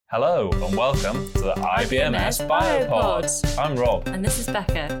Hello and welcome to the IBMS Biopod. I'm Rob. And this is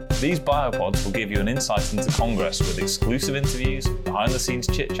Becca. These Biopods will give you an insight into Congress with exclusive interviews, behind-the-scenes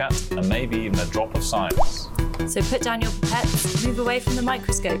chit-chat, and maybe even a drop of science. So put down your pipettes, move away from the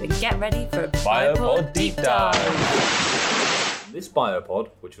microscope, and get ready for a Biopod Deep Dive. In this Biopod,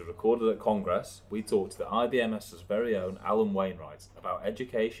 which was recorded at Congress, we talked to the IBMS's very own Alan Wainwright about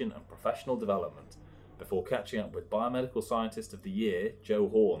education and professional development, before catching up with Biomedical Scientist of the Year, Joe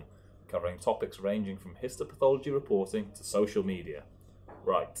Horn, covering topics ranging from histopathology reporting to social media.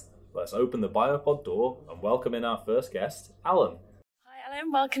 Right, let's open the Biopod door and welcome in our first guest, Alan. Hi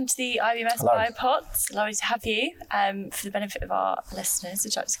Alan, welcome to the IBMS Biopod. Lovely to have you. For the benefit of our listeners,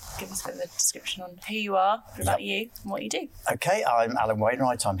 would you like to give us a bit of a description on who you are, about you, and what you do? Okay, I'm Alan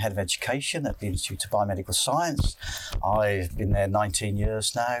Wainwright. I'm Head of Education at the Institute of Biomedical Science. I've been there 19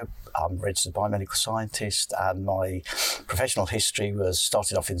 years now. I'm a registered biomedical scientist, and my professional history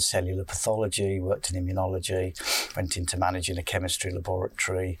started off in cellular pathology, worked in immunology, went into managing a chemistry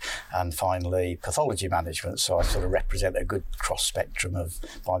laboratory, and finally pathology management. So I sort of represent a good cross spectrum of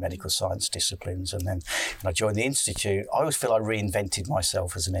biomedical science disciplines. And then when I joined the Institute, I always feel I reinvented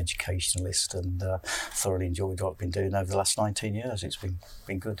myself as an educationalist and thoroughly enjoyed what I've been doing over the last 19 years. It's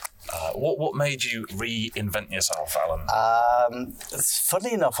been good. What made you reinvent yourself, Alan?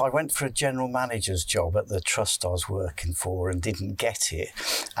 Funny enough, I went for a general manager's job at the trust I was working for and didn't get it.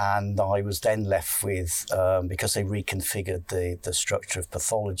 And I was then left with, because they reconfigured the structure of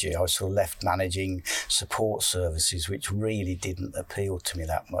pathology, I was sort of left managing support services, which really didn't appeal to me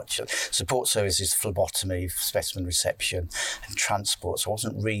that much. Support services, phlebotomy, specimen reception and transport. So I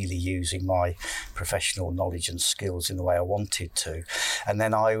wasn't really using my professional knowledge and skills in the way I wanted to. And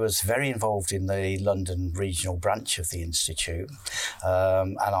then I was very involved in the London regional branch of the Institute,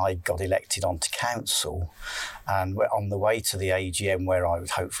 and I got elected onto council, and on the way to the AGM where I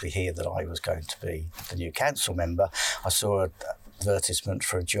would hopefully hear that I was going to be the new council member, I saw an advertisement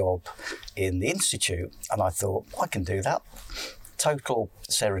for a job in the Institute, and I thought, I can do that. Total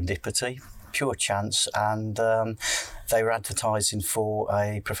serendipity, pure chance, and they were advertising for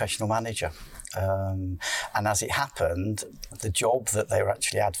a professional manager. And as it happened, the job that they were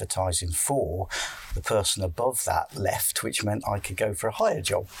actually advertising for, the person above that left, which meant I could go for a higher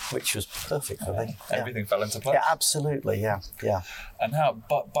job, which was perfect for me. Everything fell into place. Yeah, absolutely, yeah. And how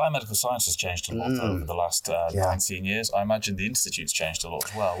biomedical science has changed a lot over the last 19 years. I imagine the Institute's changed a lot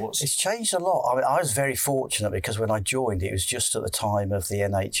as well. It's changed a lot. I mean, I was very fortunate because when I joined, it was just at the time of the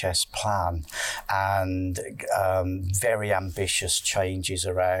NHS plan and very ambitious changes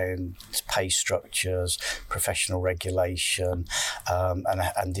around pay structures, professional regulation,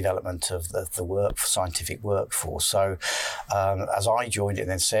 and development of the scientific workforce. So as I joined it,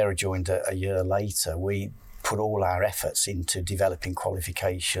 and then Sarah joined a year later, we put all our efforts into developing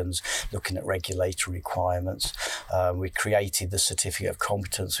qualifications, looking at regulatory requirements. We created the Certificate of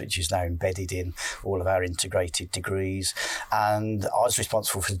Competence, which is now embedded in all of our integrated degrees. And I was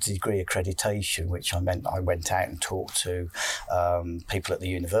responsible for the degree accreditation, which meant I went out and talked to people at the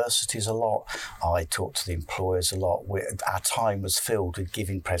universities a lot. I talked to the employers a lot. Our time was filled with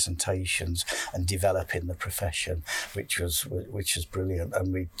giving presentations and developing the profession, which was brilliant.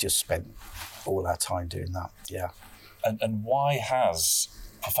 And we just spent all our time doing that, yeah. And why has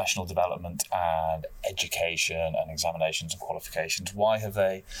professional development and education and examinations and qualifications, why have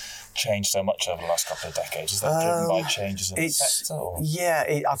they changed so much over the last couple of decades? Is that driven by changes in the sector? Or?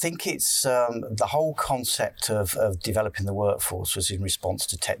 Yeah, I think it's the whole concept of developing the workforce was in response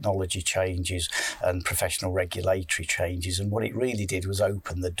to technology changes and professional regulatory changes. And what it really did was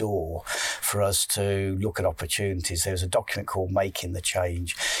open the door for us to look at opportunities. There was a document called Making the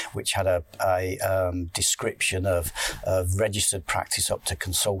Change, which had a description of registered practice up to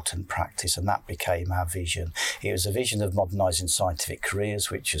consultant practice, and that became our vision. It was a vision of modernising scientific careers,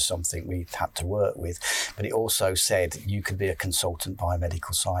 which is something we had to work with, but it also said you could be a consultant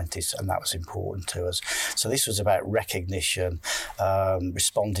biomedical scientist, and that was important to us. So this was about recognition,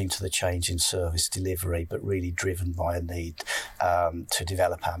 responding to the change in service delivery, but really driven by a need to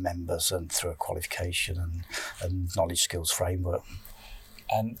develop our members and through a qualification and knowledge skills framework.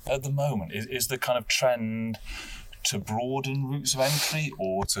 And at the moment, is the kind of trend to broaden routes of entry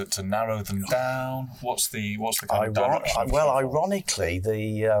or to narrow them down? What's the kind of direction? Well, ironically,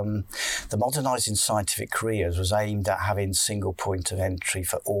 the modernising scientific careers was aimed at having single point of entry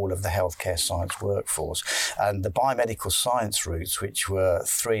for all of the healthcare science workforce, and the biomedical science routes, which were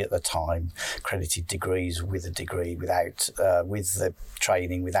 3 at the time, accredited degrees with a degree, without with the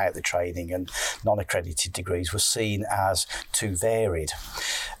training, without the training, and non-accredited degrees, were seen as too varied.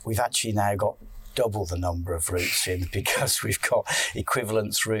 We've actually now got double the number of routes in because we've got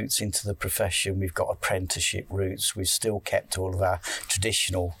equivalence routes into the profession, we've got apprenticeship routes, we've still kept all of our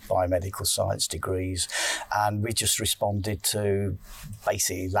traditional biomedical science degrees, and we just responded to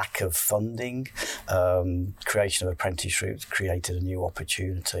basically lack of funding. Creation of apprentice routes created a new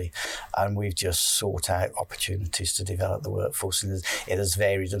opportunity, and we've just sought out opportunities to develop the workforce in as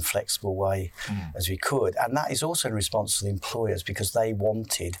varied and flexible way as we could. And that is also in response to the employers, because they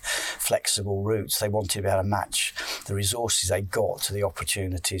wanted flexible routes. They wanted to be able to match the resources they got to the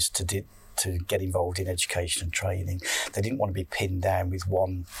opportunities to get involved in education and training. They didn't want to be pinned down with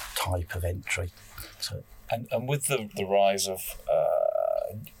one type of entry. So, and with the rise of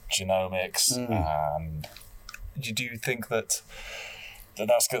genomics, do you think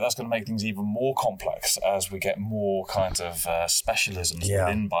that's going to make things even more complex as we get more kind of specialisms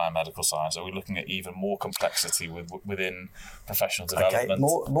within biomedical science? Are we looking at even more complexity within professional development?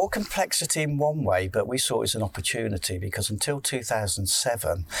 Okay, more complexity in one way, but we saw it as an opportunity, because until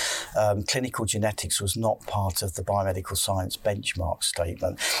 2007, clinical genetics was not part of the biomedical science benchmark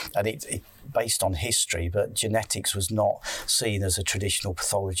statement, and it based on history, but genetics was not seen as a traditional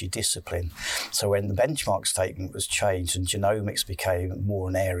pathology discipline. So when the benchmark statement was changed and genomics became more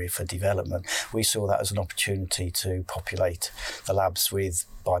an area for development, we saw that as an opportunity to populate the labs with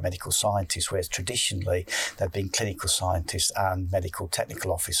biomedical scientists, whereas traditionally there'd been clinical scientists and medical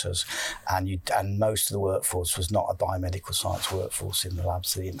technical officers, and most of the workforce was not a biomedical science workforce in the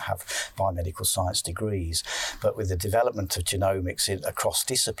labs. They didn't have biomedical science degrees. But with the development of genomics across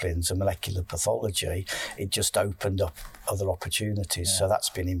disciplines and molecular pathology, it just opened up other opportunities. So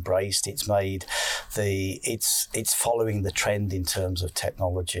that's been embraced. It's made it's following the trend in terms of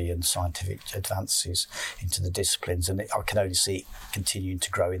technology and scientific advances into the disciplines, and I can only see it continuing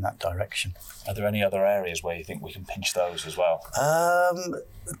to grow in that direction. Are there any other areas where you think we can pinch those as well?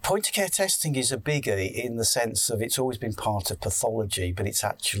 Point-of-care testing is a biggie in the sense of it's always been part of pathology, but it's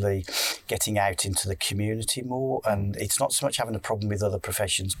actually getting out into the community more, and it's not so much having a problem with other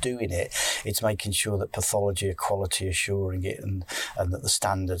professions doing it, it's making sure that pathology are quality assuring it and that the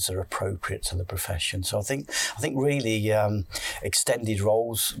standards are appropriate to the profession. So I think really extended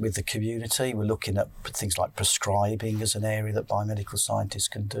roles with the community. We're looking at things like prescribing as an area that biomedical scientists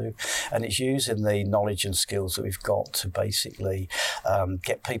can do, and it's using the knowledge and skills that we've got to basically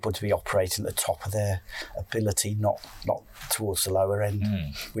get people to be operating at the top of their ability, not towards the lower end,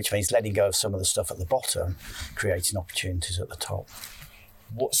 which means letting go of some of the stuff at the bottom, creating opportunities at the top.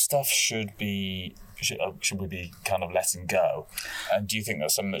 What stuff should we be kind of letting go? And do you think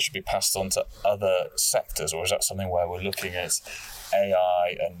that's something that should be passed on to other sectors, or is that something where we're looking at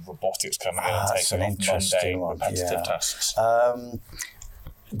AI and robotics coming in and taking off mundane, repetitive tasks?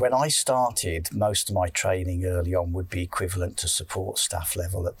 When I started, most of my training early on would be equivalent to support staff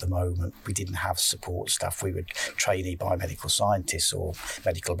level at the moment. We didn't have support staff. We were trainee biomedical scientists or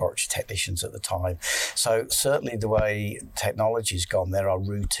medical laboratory technicians at the time. So certainly the way technology's gone, there are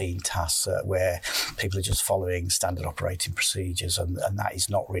routine tasks where people are just following standard operating procedures, and that is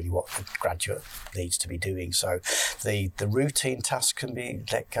not really what a graduate needs to be doing. So the routine tasks can be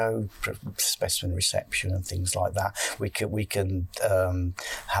let go, specimen reception and things like that. We can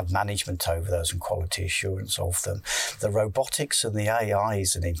have management over those and quality assurance of them. The robotics and the AI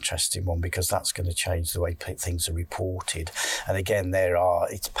is an interesting one, because that's going to change the way things are reported. And again,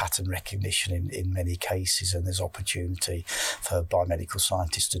 it's pattern recognition in many cases, and there's opportunity for biomedical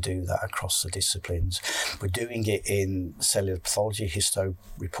scientists to do that across the disciplines. We're doing it in cellular pathology, histo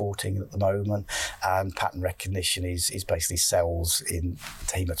reporting at the moment, and pattern recognition is basically cells in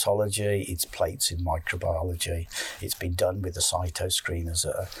hematology, it's plates in microbiology. It's been done with the cytoscreeners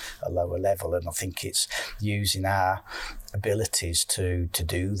at a lower level, and I think it's using our abilities to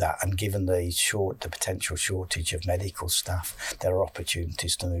do that, and given the potential shortage of medical staff, there are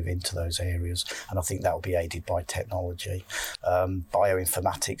opportunities to move into those areas, and I think that will be aided by technology.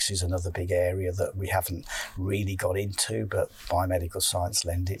 Bioinformatics is another big area that we haven't really got into, but biomedical science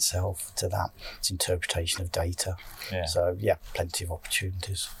lends itself to that. It's interpretation of data. So plenty of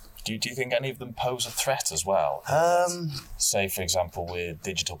opportunities. Do you think any of them pose a threat as well? Say, for example, with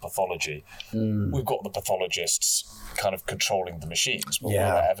digital pathology, we've got the pathologists kind of controlling the machines, but will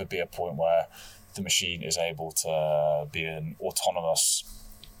there ever be a point where the machine is able to be an autonomous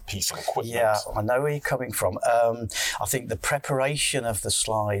piece of equipment. Yeah, I know where you're coming from. I think the preparation of the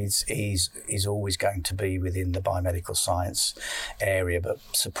slides is always going to be within the biomedical science area, but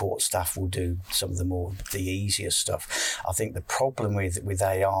support staff will do some of the easier stuff. I think the problem with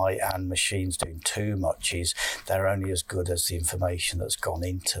AI and machines doing too much is they're only as good as the information that's gone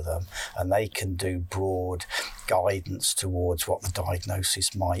into them, and they can do broad guidance towards what the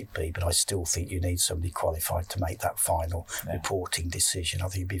diagnosis might be, but I still think you need somebody qualified to make that final reporting decision. I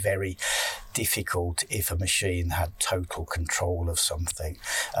think it'd be very difficult if a machine had total control of something,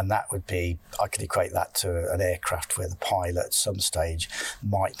 and that would be, I could equate that to an aircraft where the pilot at some stage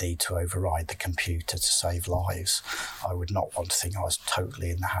might need to override the computer to save lives. I would not want to think I was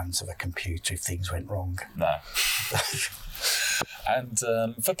totally in the hands of a computer if things went wrong. No. And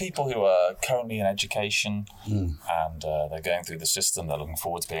for people who are currently in education and they're going through the system, they're looking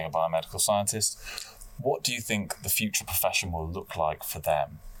forward to being a biomedical scientist, what do you think the future profession will look like for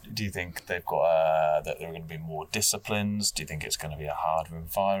them? Do you think they've got that there are going to be more disciplines? Do you think it's going to be a harder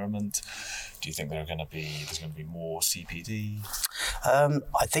environment? Do you think there's going to be more CPD?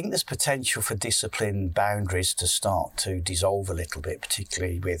 I think there's potential for discipline boundaries to start to dissolve a little bit,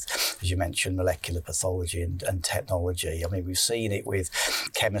 particularly with, as you mentioned, molecular pathology and technology. I mean, we've seen it with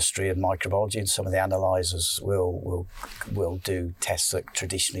chemistry and microbiology, and some of the analysers will do tests that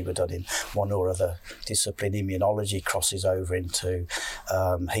traditionally were done in one or other discipline. Immunology crosses over into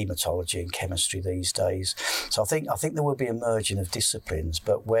haematology and chemistry these days. So I think there will be a merging of disciplines,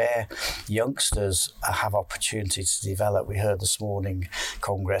 but where youngsters have opportunities to develop. We heard this morning,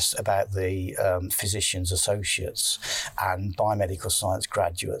 Congress, about the physicians' associates, and biomedical science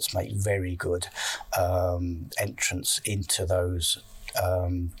graduates make very good entrance into those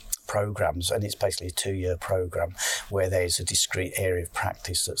programs, and it's basically a 2-year program where there's a discrete area of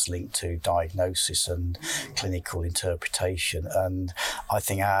practice that's linked to diagnosis and clinical interpretation, and I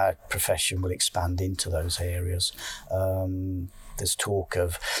think our profession will expand into those areas. There's talk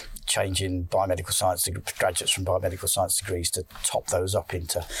of changing biomedical science graduates from biomedical science degrees to top those up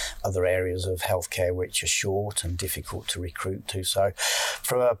into other areas of healthcare which are short and difficult to recruit to. So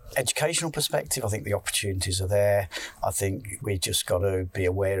from an educational perspective, I think the opportunities are there. I think we just got to be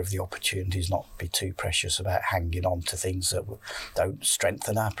aware of the opportunities, not be too precious about hanging on to things that don't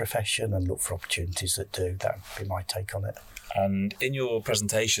strengthen our profession, and look for opportunities that do. That would be my take on it. And in your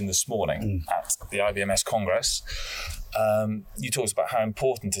presentation this morning at the IBMS Congress, you talked about how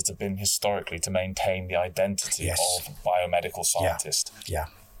important it had been historically to maintain the identity of biomedical scientist. Yeah.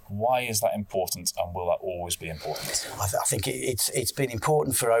 Why is that important, and will that always be important? I think it's been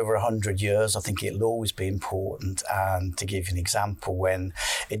important for over 100 years. I think it'll always be important. And to give you an example,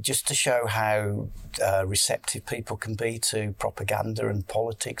 just to show how receptive people can be to propaganda and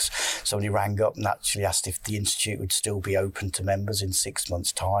politics, somebody rang up and actually asked if the Institute would still be open to members in 6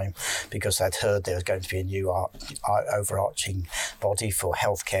 months' time, because they'd heard there was going to be a new overarching body for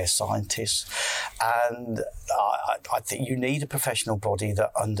healthcare scientists. And I think you need a professional body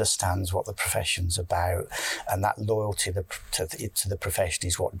that understands what the profession's about, and that loyalty to the profession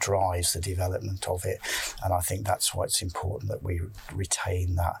is what drives the development of it. And I think that's why it's important that we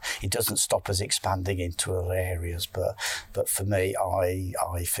retain that. It doesn't stop us expanding into other areas, but for me,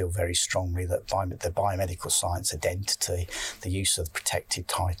 I feel very strongly that the biomedical science identity, the use of the protected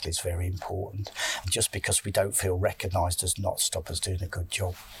title, is very important. And just because we don't feel recognised does not stop us doing a good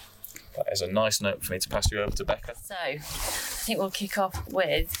job. That is a nice note for me to pass you over to Becca. So, I think we'll kick off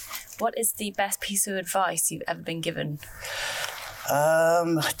with, what is the best piece of advice you've ever been given?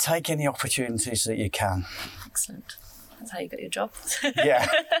 Take any opportunities that you can. Excellent. That's how you got your job. Yeah.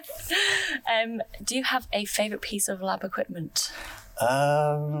 Do you have a favourite piece of lab equipment?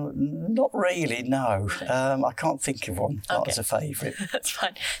 Not really, no. I can't think of one. Not as a favourite. That's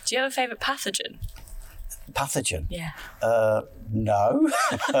fine. Do you have a favourite pathogen? Pathogen? Yeah. No.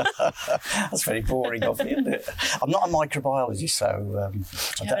 That's very boring of me, isn't it? I'm not a microbiologist, so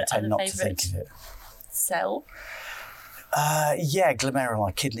I tend not to think of it. Cell? Yeah,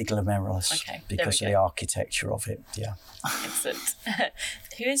 glomeruli, kidney glomerulus. Okay, because of the architecture of it, yeah. Excellent.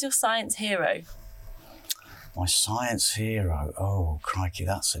 Who is your science hero? My science hero? Oh, crikey,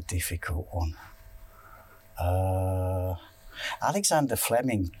 that's a difficult one. Alexander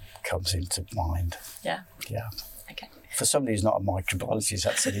Fleming comes into mind. Yeah? Yeah. Okay. For somebody who's not a microbiologist,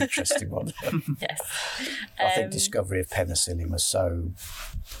 that's an interesting one. Yes. I think discovery of penicillin was so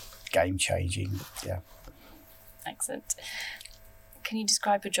game-changing, yeah. Excellent. Can you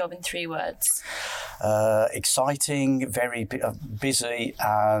describe your job in 3 words? Exciting, very busy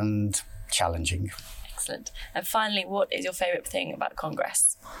and challenging. Excellent. And finally, what is your favourite thing about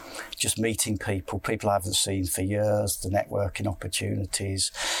Congress? Just meeting people I haven't seen for years, the networking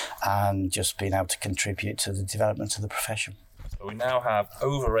opportunities, and just being able to contribute to the development of the profession. So we now have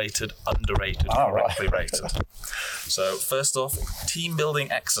overrated, underrated, correctly rated. So first off, team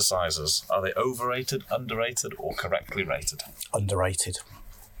building exercises. Are they overrated, underrated, or correctly rated? Underrated.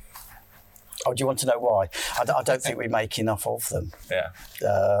 Oh, do you want to know why? I don't think we make enough of them. Yeah.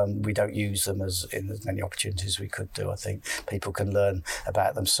 We don't use them in as many opportunities as we could do. I think people can learn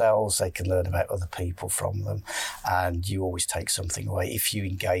about themselves, they can learn about other people from them, and you always take something away if you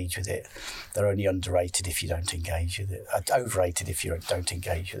engage with it. They're only underrated if you don't engage with it. Overrated if you don't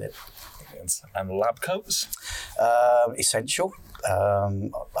engage with it. And lab coats? Essential.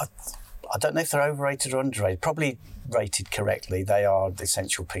 I don't know if they're overrated or underrated. Probably rated correctly. They are the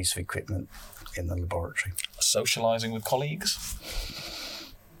essential piece of equipment in the laboratory. Socialising with colleagues?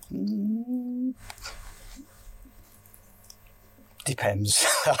 Depends.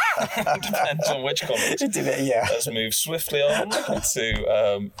 Depends on which colleagues. Yeah. Let's move swiftly on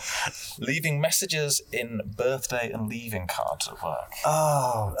to leaving messages in birthday and leaving cards at work.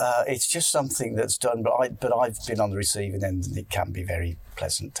 It's just something that's done, but I've been on the receiving end, and it can be very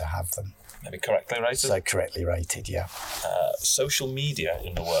pleasant to have them. Maybe correctly rated? So correctly rated, yeah. Social media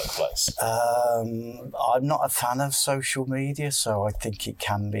in the workplace? I'm not a fan of social media, so I think it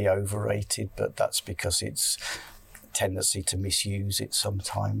can be overrated, but that's because it's tendency to misuse it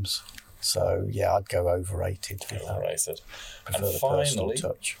sometimes. So, yeah, I'd go overrated. Overrated. Prefer And the finally, personal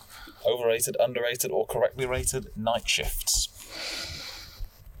touch. Overrated, underrated, or correctly rated night shifts?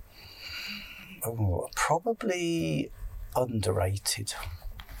 Probably underrated.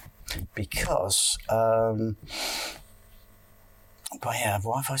 Because, why have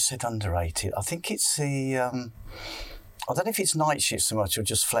I said underrated? I think it's the, I don't know if it's night shift so much or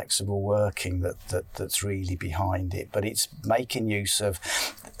just flexible working that's really behind it, but it's making use of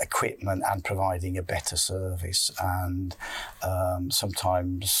equipment and providing a better service, and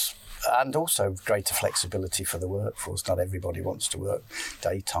sometimes, and also greater flexibility for the workforce. Not everybody wants to work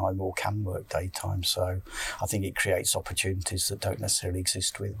daytime or can work daytime, so I think it creates opportunities that don't necessarily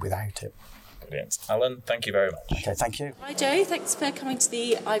exist without it. Brilliant. Alan, thank you very much. Okay, thank you. Hi Joe, thanks for coming to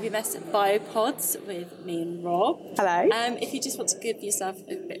the IBMS Biopods with me and Rob. Hello. If you just want to give yourself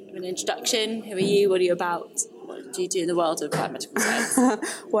a bit of an introduction, who are you, what are you about, what do you do in the world of biomedical science?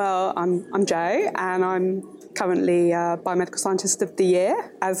 Well, I'm Jo, and I'm currently Biomedical Scientist of the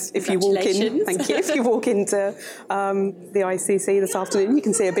Year. As if you walk in, thank you. If you walk into the ICC this afternoon, you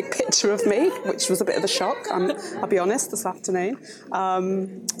can see a big picture of me, which was a bit of a shock. I'll be honest, this afternoon.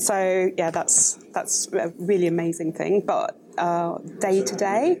 So yeah, that's a really amazing thing. But day to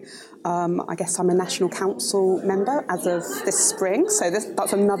day, I guess I'm a National Council member as of this spring, so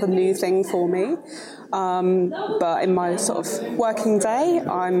that's another new thing for me. But in my sort of working day,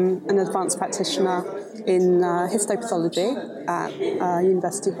 I'm an advanced practitioner in histopathology at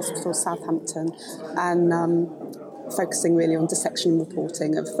University Hospital Southampton, and focusing really on dissection and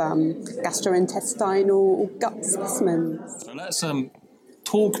reporting of gastrointestinal or gut specimens. So let's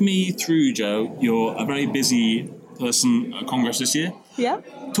talk me through, Jo. You're a very busy person at Congress this year. Yeah.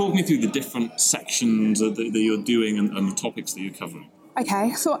 Talk me through the different sections that you're doing and the topics that you're covering.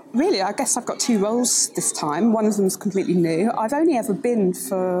 Okay, so really, I guess I've got two roles this time. One of them is completely new. I've only ever been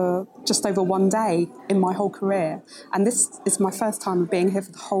for just over one day in my whole career, and this is my first time being here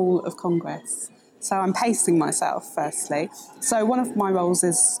for the whole of Congress. So I'm pacing myself, firstly. So one of my roles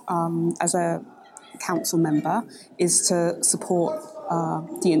is, as a council member, is to support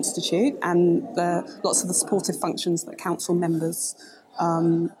the Institute and lots of the supportive functions that council members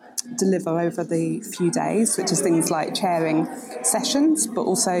deliver over the few days, which is things like chairing sessions, but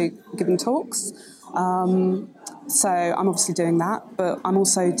also giving talks. So I'm obviously doing that, but I'm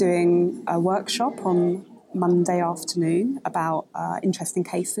also doing a workshop on Monday afternoon about interesting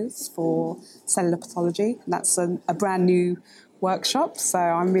cases for cellular pathology. That's a brand new workshop, so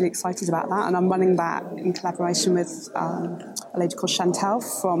I'm really excited about that, and I'm running that in collaboration with a lady called Chantal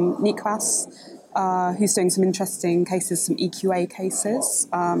from NICWAS, who's doing some interesting cases, some EQA cases.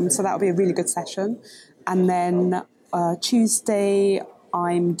 So that'll be a really good session. And then Tuesday,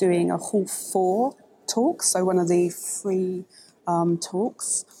 I'm doing a Hall 4 talk, so one of the free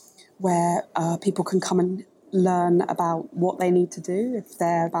talks where people can come and learn about what they need to do if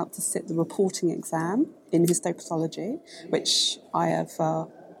they're about to sit the reporting exam in histopathology, which I have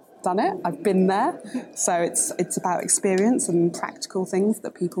done it. I've been there. So it's about experience and practical things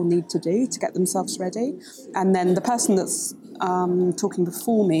that people need to do to get themselves ready. And then the person that's talking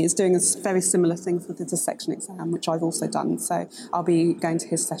before me is doing a very similar thing for the dissection exam, which I've also done. So I'll be going to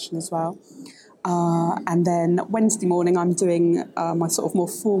his session as well. And then Wednesday morning, I'm doing my sort of more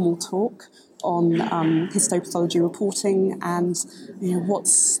formal talk on histopathology reporting and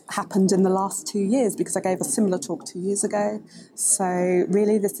what's happened in the last 2 years, because I gave a similar talk 2 years ago. So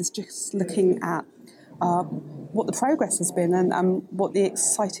really, this is just looking at what the progress has been and what the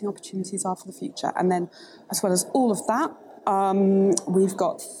exciting opportunities are for the future. And then, as well as all of that, we've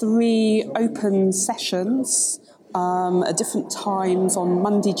got 3 open sessions at different times on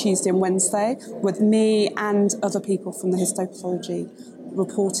Monday, Tuesday and Wednesday with me and other people from the histopathology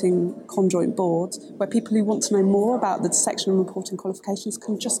reporting conjoint board, where people who want to know more about the dissection and reporting qualifications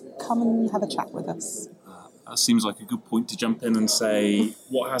can just come and have a chat with us. That seems like a good point to jump in and say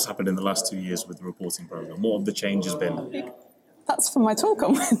what has happened in the last 2 years with the reporting programme. What have the changes been? That's for my talk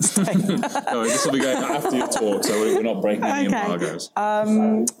on Wednesday. No, this will be going after your talk, so we're not breaking any embargoes.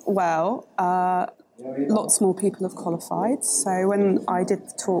 Lots more people have qualified. So when I did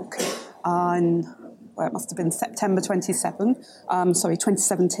the talk it must have been September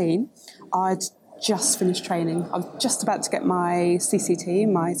 2017, I'd just finished training. I was just about to get my CCT,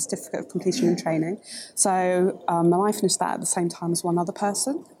 my Certificate of Completion and Training. So and I finished that at the same time as one other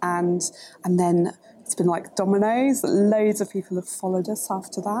person. And then it's been like dominoes. Loads of people have followed us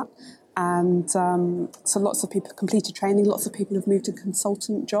after that. And so lots of people have completed training, lots of people have moved to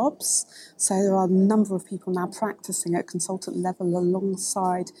consultant jobs. So there are a number of people now practicing at consultant level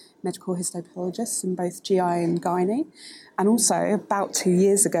alongside medical histopathologists in both GI and gynae. And also, about 2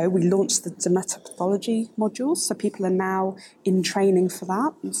 years ago, we launched the dermatopathology modules. So people are now in training for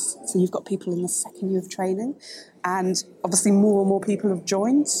that. So you've got people in the second year of training. And obviously more and more people have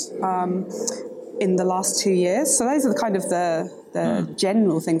joined in the last 2 years. So those are the kind of the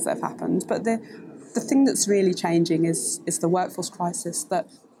general things that have happened. But the thing that's really changing is the workforce crisis that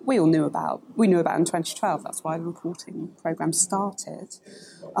we all knew about. We knew about in 2012. That's why the reporting programme started.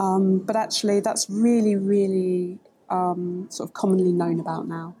 But actually, that's really, really sort of commonly known about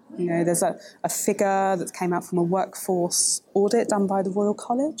now. There's a figure that came out from a workforce audit done by the Royal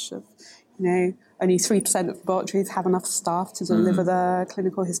College of, only 3% of laboratories have enough staff to deliver the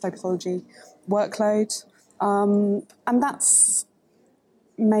clinical histopathology workload. And that's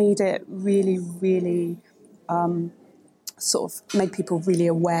made it really, really sort of made people really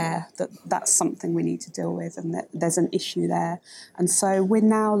aware that that's something we need to deal with and that there's an issue there. And so we're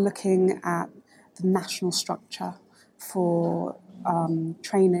now looking at the national structure for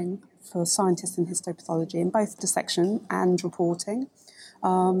training for scientists in histopathology in both dissection and reporting.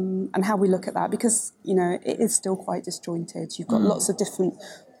 And how we look at that, because, it is still quite disjointed. You've got lots of different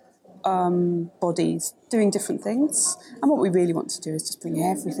bodies doing different things. And what we really want to do is just bring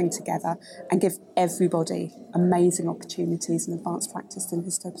everything together and give everybody amazing opportunities in advanced practice in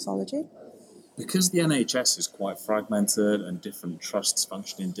histopathology. Because the NHS is quite fragmented and different trusts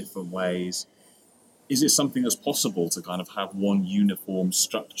function in different ways, is it something that's possible to kind of have one uniform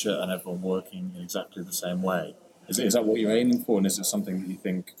structure and everyone working in exactly the same way? Is that what you're aiming for? And is it something that you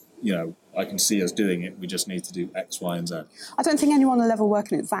think, I can see us doing it, we just need to do X, Y, and Z? I don't think anyone will ever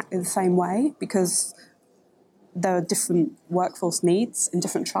work in exactly the same way, because there are different workforce needs in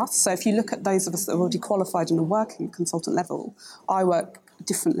different trusts. So if you look at those of us that are already qualified and are working at consultant level, I work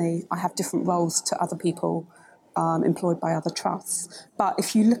differently. I have different roles to other people employed by other trusts. But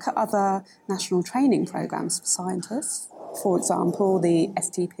if you look at other national training programmes for scientists, for example, the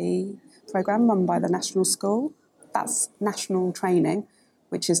STP programme run by the National School, that's national training,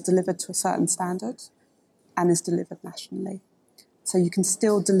 which is delivered to a certain standard and is delivered nationally. So you can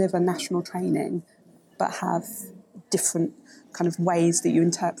still deliver national training, but have different kind of ways that you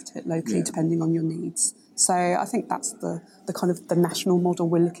interpret it locally, depending on your needs. So I think that's the kind of the national model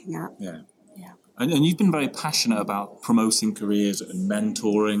we're looking at. Yeah. And you've been very passionate about promoting careers and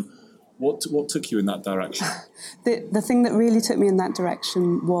mentoring. What took you in that direction? The thing that really took me in that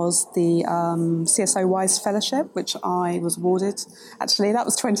direction was the CSO Wise Fellowship, which I was awarded. Actually, that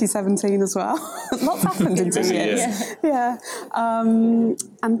was 2017 as well. Lots happened in 2 years. Yeah. And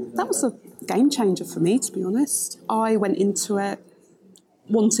that was a game changer for me, to be honest. I went into it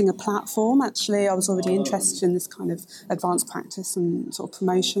wanting a platform. Actually, I was already interested in this kind of advanced practice and sort of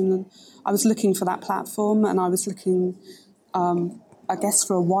promotion. And I was looking for that platform, and I was looking, I guess,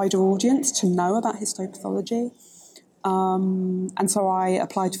 for a wider audience to know about histopathology. And so I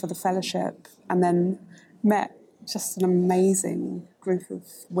applied for the fellowship and then met just an amazing group of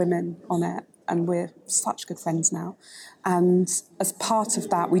women on it. And we're such good friends now. And as part of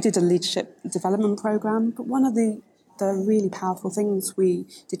that, we did a leadership development programme. But one of the really powerful things, we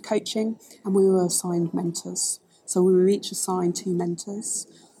did coaching and we were assigned mentors. So we were each assigned 2 mentors.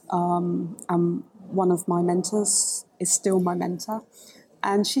 And one of my mentors is still my mentor.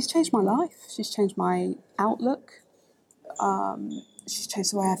 And she's changed my life. She's changed my outlook. She's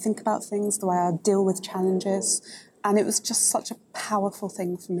changed the way I think about things, the way I deal with challenges. And it was just such a powerful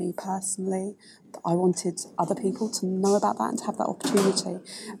thing for me personally. I wanted other people to know about that and to have that opportunity.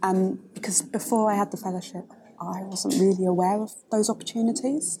 And because before I had the fellowship, I wasn't really aware of those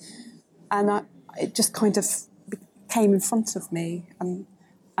opportunities. And it just kind of came in front of me. And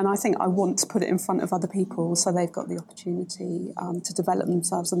I think I want to put it in front of other people so they've got the opportunity to develop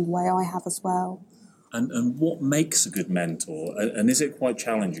themselves in the way I have as well. And what makes a good mentor? And is it quite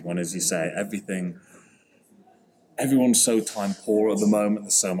challenging when, as you say, everyone's so time poor at the moment,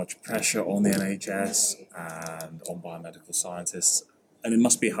 there's so much pressure on the NHS and on biomedical scientists, and it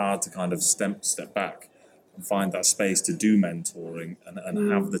must be hard to kind of step back and find that space to do mentoring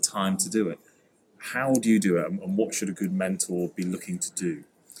and have the time to do it. How do you do it, and what should a good mentor be looking to do?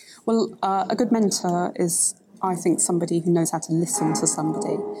 Well, a good mentor is, I think, somebody who knows how to listen to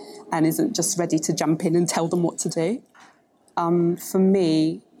somebody and isn't just ready to jump in and tell them what to do. For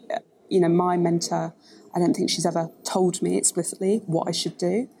me, my mentor, I don't think she's ever told me explicitly what I should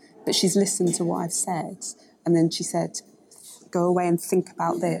do, but she's listened to what I've said. And then she said, go away and think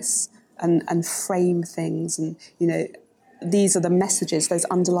about this and frame things. And, these are the messages, those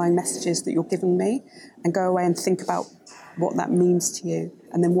underlying messages that you're giving me, and go away and think about what that means to you,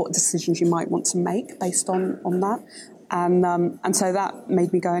 and then what decisions you might want to make based on that. And so that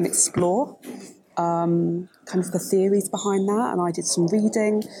made me go and explore kind of the theories behind that, and I did some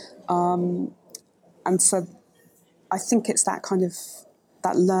reading. And so I think it's that kind of,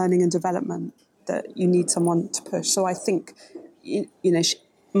 that learning and development that you need someone to push. So I think,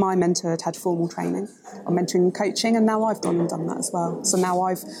 my mentor had formal training on mentoring and coaching, and now I've gone and done that as well. So now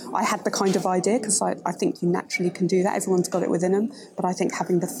I had the kind of idea, because I think you naturally can do that. Everyone's got it within them. But I think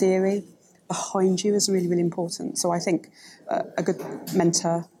having the theory behind you is really, really important. So I think a good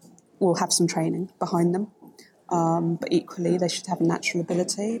mentor will have some training behind them. But equally, they should have a natural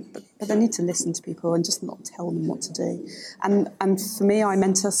ability. But they need to listen to people and just not tell them what to do. And for me, I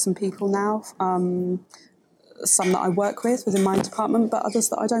mentor some people now, some that I work with within my department, but others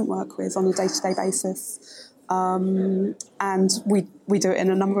that I don't work with on a day-to-day basis. And we do it in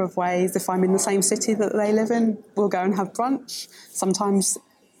a number of ways. If I'm in the same city that they live in, we'll go and have brunch. Sometimes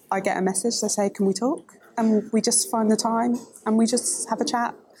I get a message, they say, can we talk? And we just find the time and we just have a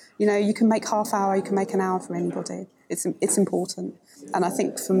chat. You can make half hour, you can make an hour for anybody. It's important. And I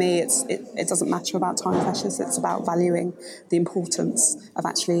think for me, it doesn't matter about time pressures. It's about valuing the importance of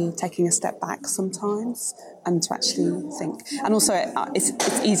actually taking a step back sometimes and to actually think. And also, it's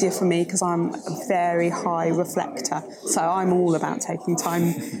easier for me because I'm a very high reflector. So I'm all about taking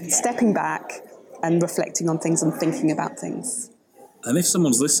time, stepping back and reflecting on things and thinking about things. And if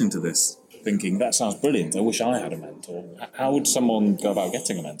someone's listening to this thinking, that sounds brilliant, I wish I had a mentor, how would someone go about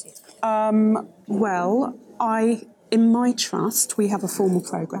getting a mentor? Well, in my trust, we have a formal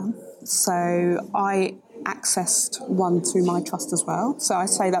programme. So I accessed one through my trust as well. So I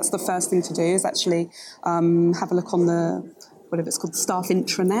say that's the first thing to do, is actually have a look on whatever it's called, the staff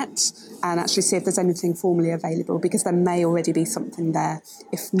intranet, and actually see if there's anything formally available, because there may already be something there.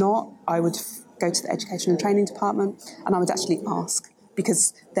 If not, I would go to the Education and Training Department and I would actually ask,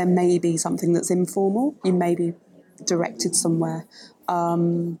 because there may be something that's informal. You may be directed somewhere.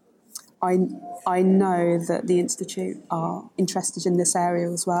 I know that the Institute are interested in this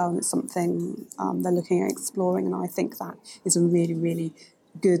area as well, and it's something they're looking at exploring, and I think that is a really, really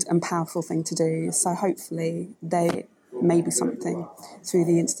good and powerful thing to do. So hopefully there may be something through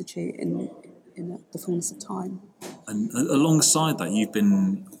the Institute in the fullness of time. And alongside that, you've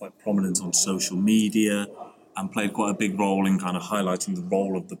been quite prominent on social media and played quite a big role in kind of highlighting the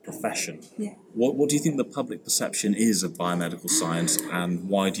role of the profession. Yeah. What do you think the public perception is of biomedical science, and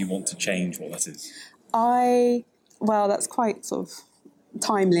why do you want to change what that is? Well, that's quite sort of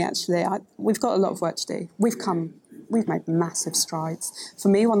timely, actually. We've got a lot of work to do. We've made massive strides. For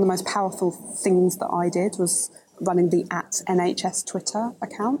me, one of the most powerful things that I did was running the @NHS Twitter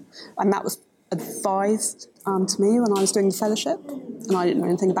account, and that was advised to me when I was doing the fellowship, and I didn't know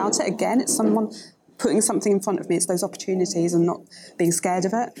anything about it. Again, it's someone putting something in front of me. It's those opportunities and not being scared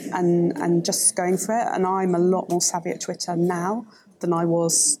of it and just going for it. And I'm a lot more savvy at Twitter now than I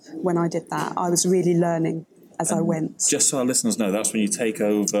was when I did that. I was really learning as I went. Just so our listeners know, that's when you take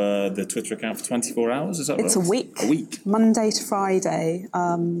over the Twitter account for 24 hours, is that right? It's a week. A week. Monday to Friday,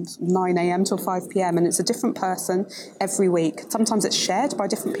 9 a.m. till 5 p.m. And it's a different person every week. Sometimes it's shared by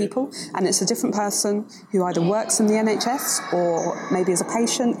different people, and it's a different person who either works in the NHS or maybe is a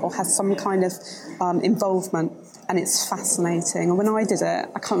patient or has some kind of involvement. and it's fascinating. And when I did it,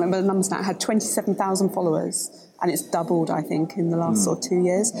 I can't remember the numbers now, it had 27,000 followers, and it's doubled, I think, in the last sort of 2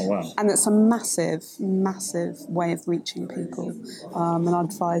 years. Oh, wow. And it's a massive, massive way of reaching people. And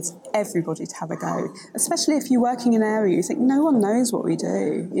I'd advise everybody to have a go, especially if you're working in an area you think no one knows what we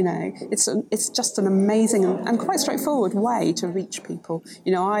do. You know, it's just an amazing and quite straightforward way to reach people.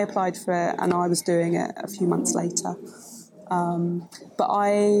 You know, I applied for it and I was doing it a few months later. But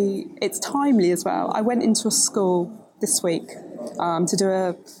it's timely as well. I went into a school this week to do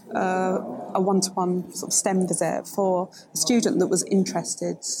a one-to-one sort of STEM visit for a student that was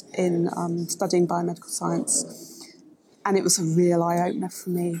interested in studying biomedical science. And it was a real eye-opener for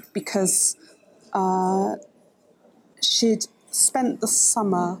me because she'd spent the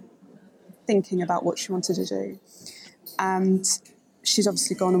summer thinking about what she wanted to do. And she'd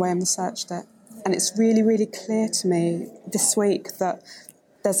obviously gone away and researched it. And it's really, really clear to me this week that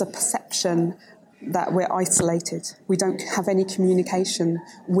there's a perception that we're isolated. We don't have any communication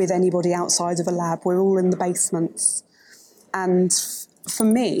with anybody outside of a lab. We're all in the basements. And for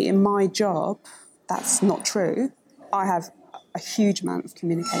me, in my job, that's not true. I have a huge amount of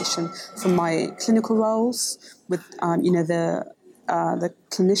communication from my clinical roles with, the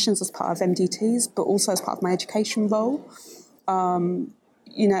clinicians as part of MDTs, but also as part of my education role.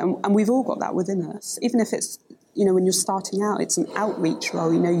 And we've all got that within us. Even if it's, when you're starting out, it's an outreach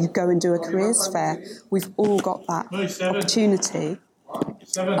role. You go and do a careers fair. We've all got that opportunity.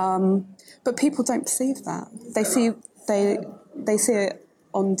 But people don't perceive that. They see it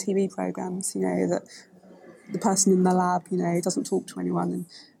on TV programmes, that the person in the lab, doesn't talk to anyone.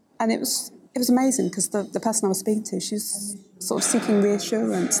 And it was amazing because the person I was speaking to, she was sort of seeking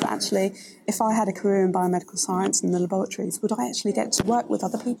reassurance that actually, if I had a career in biomedical science in the laboratories, would I actually get to work with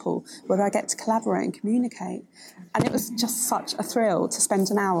other people? Would I get to collaborate and communicate? And it was just such a thrill to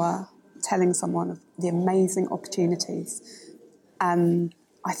spend an hour telling someone of the amazing opportunities. And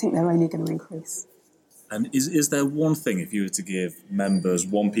I think they're only going to increase. And is there one thing, if you were to give members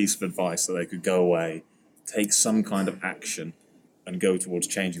one piece of advice that they could go away, take some kind of action and go towards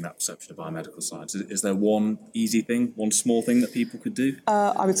changing that perception of biomedical science? Is there one easy thing, one small thing that people could do?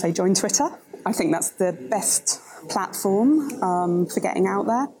 I would say join Twitter. I think that's the best platform for getting out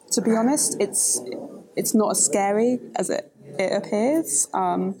there, to be honest. It's not as scary as it appears.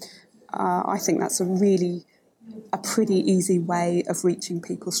 I think that's a pretty easy way of reaching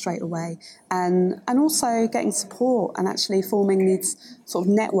people straight away, and also getting support and actually forming these sort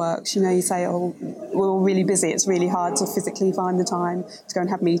of networks. You say, oh, we're all really busy, it's really hard to physically find the time to go and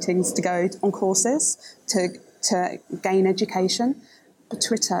have meetings, to go on courses, to gain education. But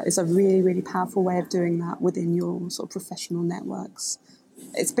Twitter is a really, really powerful way of doing that within your sort of professional networks.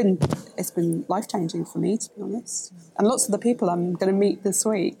 It's been life-changing for me, to be honest. And lots of the people I'm going to meet this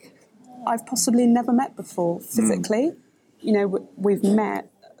week, I've possibly never met before physically. We've met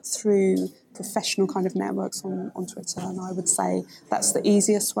through professional kind of networks on Twitter, and I would say that's the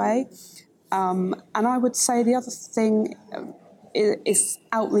easiest way. And I would say the other thing is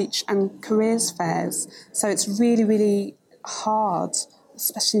outreach and careers fairs. So it's really, really hard,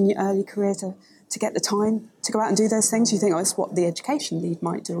 especially in your early career, to get the time to go out and do those things. You think, it's what the education lead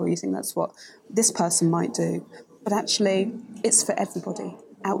might do, or you think that's what this person might do. But actually, it's for everybody.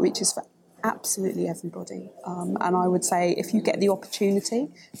 Outreach is for absolutely everybody. And I would say if you get the opportunity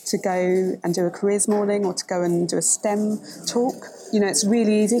to go and do a careers morning or to go and do a STEM talk, it's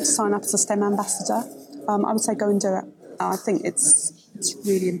really easy to sign up as a STEM ambassador. I would say go and do it. I think it's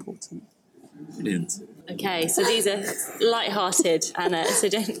really important. Brilliant. Okay, so these are light-hearted, Anna, so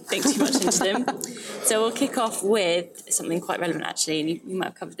don't think too much into them. So we'll kick off with something quite relevant, actually, and you might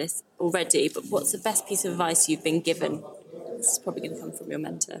have covered this already, but what's the best piece of advice you've been given? This is probably going to come from your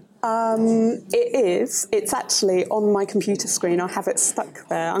mentor. It is. It's actually on my computer screen. I have it stuck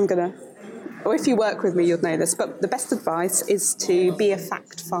there. Or if you work with me, you'll know this, but the best advice is to be a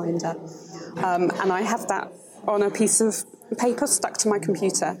fact finder. And I have that on a piece of paper stuck to my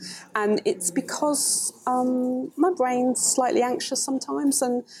computer. And it's because my brain's slightly anxious sometimes,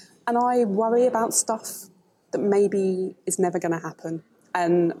 and I worry about stuff that maybe is never going to happen.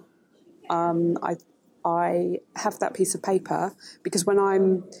 And I have that piece of paper because when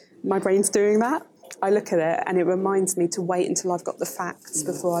my brain's doing that, I look at it and it reminds me to wait until I've got the facts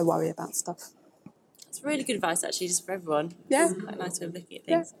before I worry about stuff. That's really good advice, actually, just for everyone. Yeah. It's quite a nice way of looking at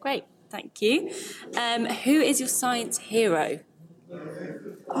things. Yeah. Great, thank you. Who is your science hero?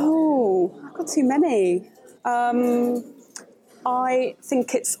 Oh, I've got too many. I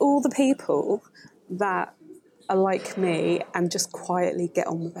think it's all the people that are like me and just quietly get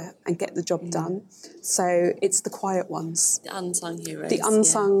on with it and get the job done. So it's the quiet ones. The unsung heroes. The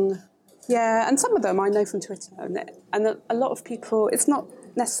unsung Yeah, and some of them I know from Twitter, and a lot of people. It's not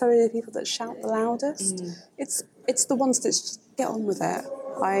necessarily the people that shout the loudest. It's the ones that just get on with it.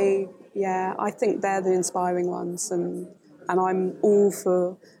 I think they're the inspiring ones, and I'm all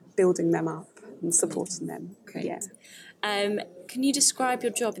for building them up and supporting them. Great. Yeah. Can you describe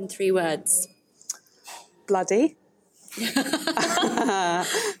your job in 3 words? Bloody.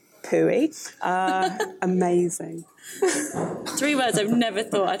 Pooey. Amazing. 3 words I've never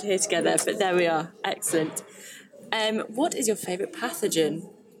thought I'd hear together, but there we are. Excellent. What is your favourite pathogen?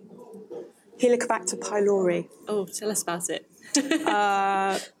 Helicobacter pylori. Oh, tell us about it.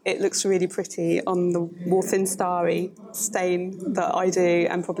 It looks really pretty on the Warthin Starry stain that I do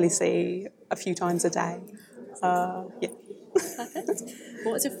and probably see a few times a day. Yeah. Perfect.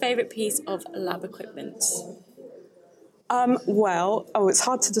 What's your favourite piece of lab equipment? It's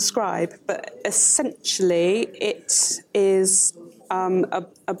hard to describe, but essentially it is a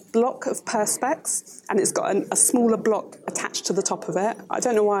block of Perspex, and it's got a smaller block attached to the top of it. I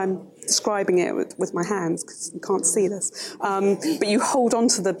don't know why I'm describing it with my hands, because you can't see this. But you hold on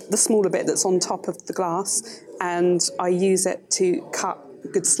to the smaller bit that's on top of the glass, and I use it to cut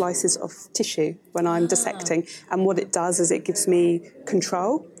good slices of tissue when I'm dissecting. And what it does is it gives me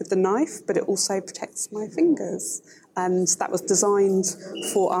control with the knife, but it also protects my fingers. And that was designed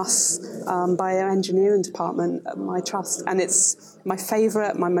for us by our engineering department at my trust. And it's my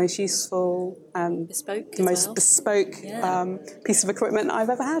favourite, my most useful, Bespoke most bespoke piece of equipment I've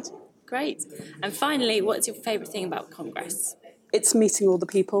ever had. Great. And finally, what's your favourite thing about Congress? It's meeting all the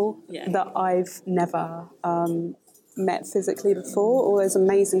people that I've never met physically before, all those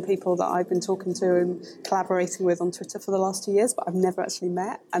amazing people that I've been talking to and collaborating with on Twitter for the last 2 years, but I've never actually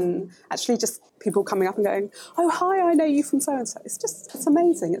met. And actually just people coming up and going, oh, hi, I know you from so-and-so. It's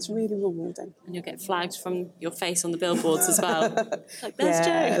amazing. It's really rewarding. And you'll get flagged from your face on the billboards as well. Like, there's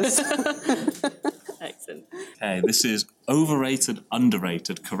Joe. Excellent. Okay, this is overrated,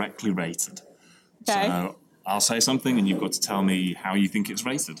 underrated, correctly rated. Okay. So I'll say something and you've got to tell me how you think it's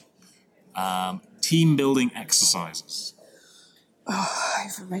rated. Team building exercises. Oh,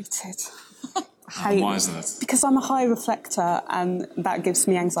 overrated. Why is that? Because I'm a high reflector and that gives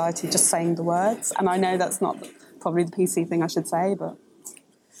me anxiety just saying the words. And I know that's not probably the PC thing I should say, but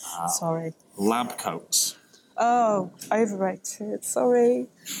sorry. Lab coats. Oh, overrated. Sorry.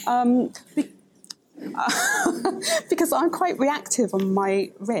 Because I'm quite reactive on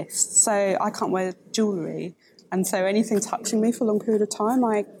my wrist, so I can't wear jewellery. And so anything touching me for a long period of time,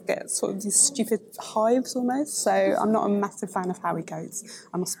 I get sort of these stupid hives almost. So I'm not a massive fan of Howie coats,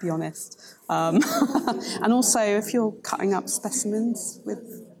 I must be honest. And also, if you're cutting up specimens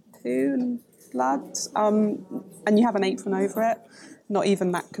with poo and blood, and you have an apron over it, not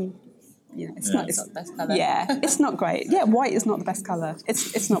even that can... it's not the best colour. Yeah, it's not great. Yeah, white is not the best colour.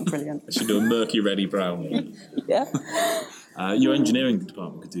 It's not brilliant. I should do a murky reddy brown. Yeah. Your engineering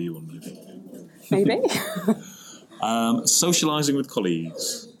department could do you one, maybe. Maybe. Socialising with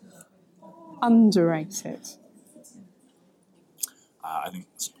colleagues. Underrated. I think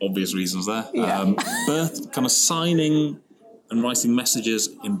there's obvious reasons there. Yeah. Kind of signing and writing messages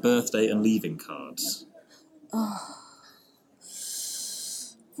in birthday and leaving cards.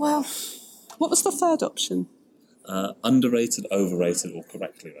 Well, what was the third option? Underrated, overrated, or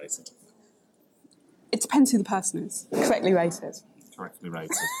correctly rated? It depends who the person is. Correctly rated. Correctly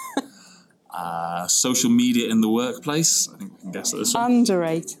rated. Social media in the workplace. I think we can guess at this one.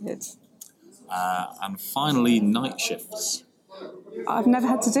 Underrated. And finally, night shifts. I've never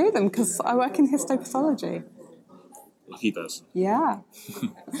had to do them because I work in histopathology. Lucky person. Yeah.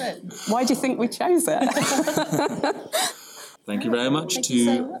 Why do you think we chose it? Thank you very much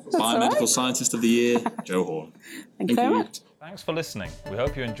to Biomedical Scientist of the Year, Joe Horn. Thank you very much. Thanks for listening. We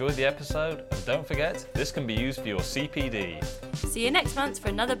hope you enjoyed the episode, and don't forget, this can be used for your CPD. See you next month for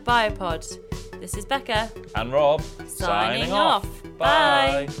another Biopod. This is Becca. And Rob, Signing off.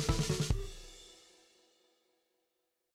 Bye.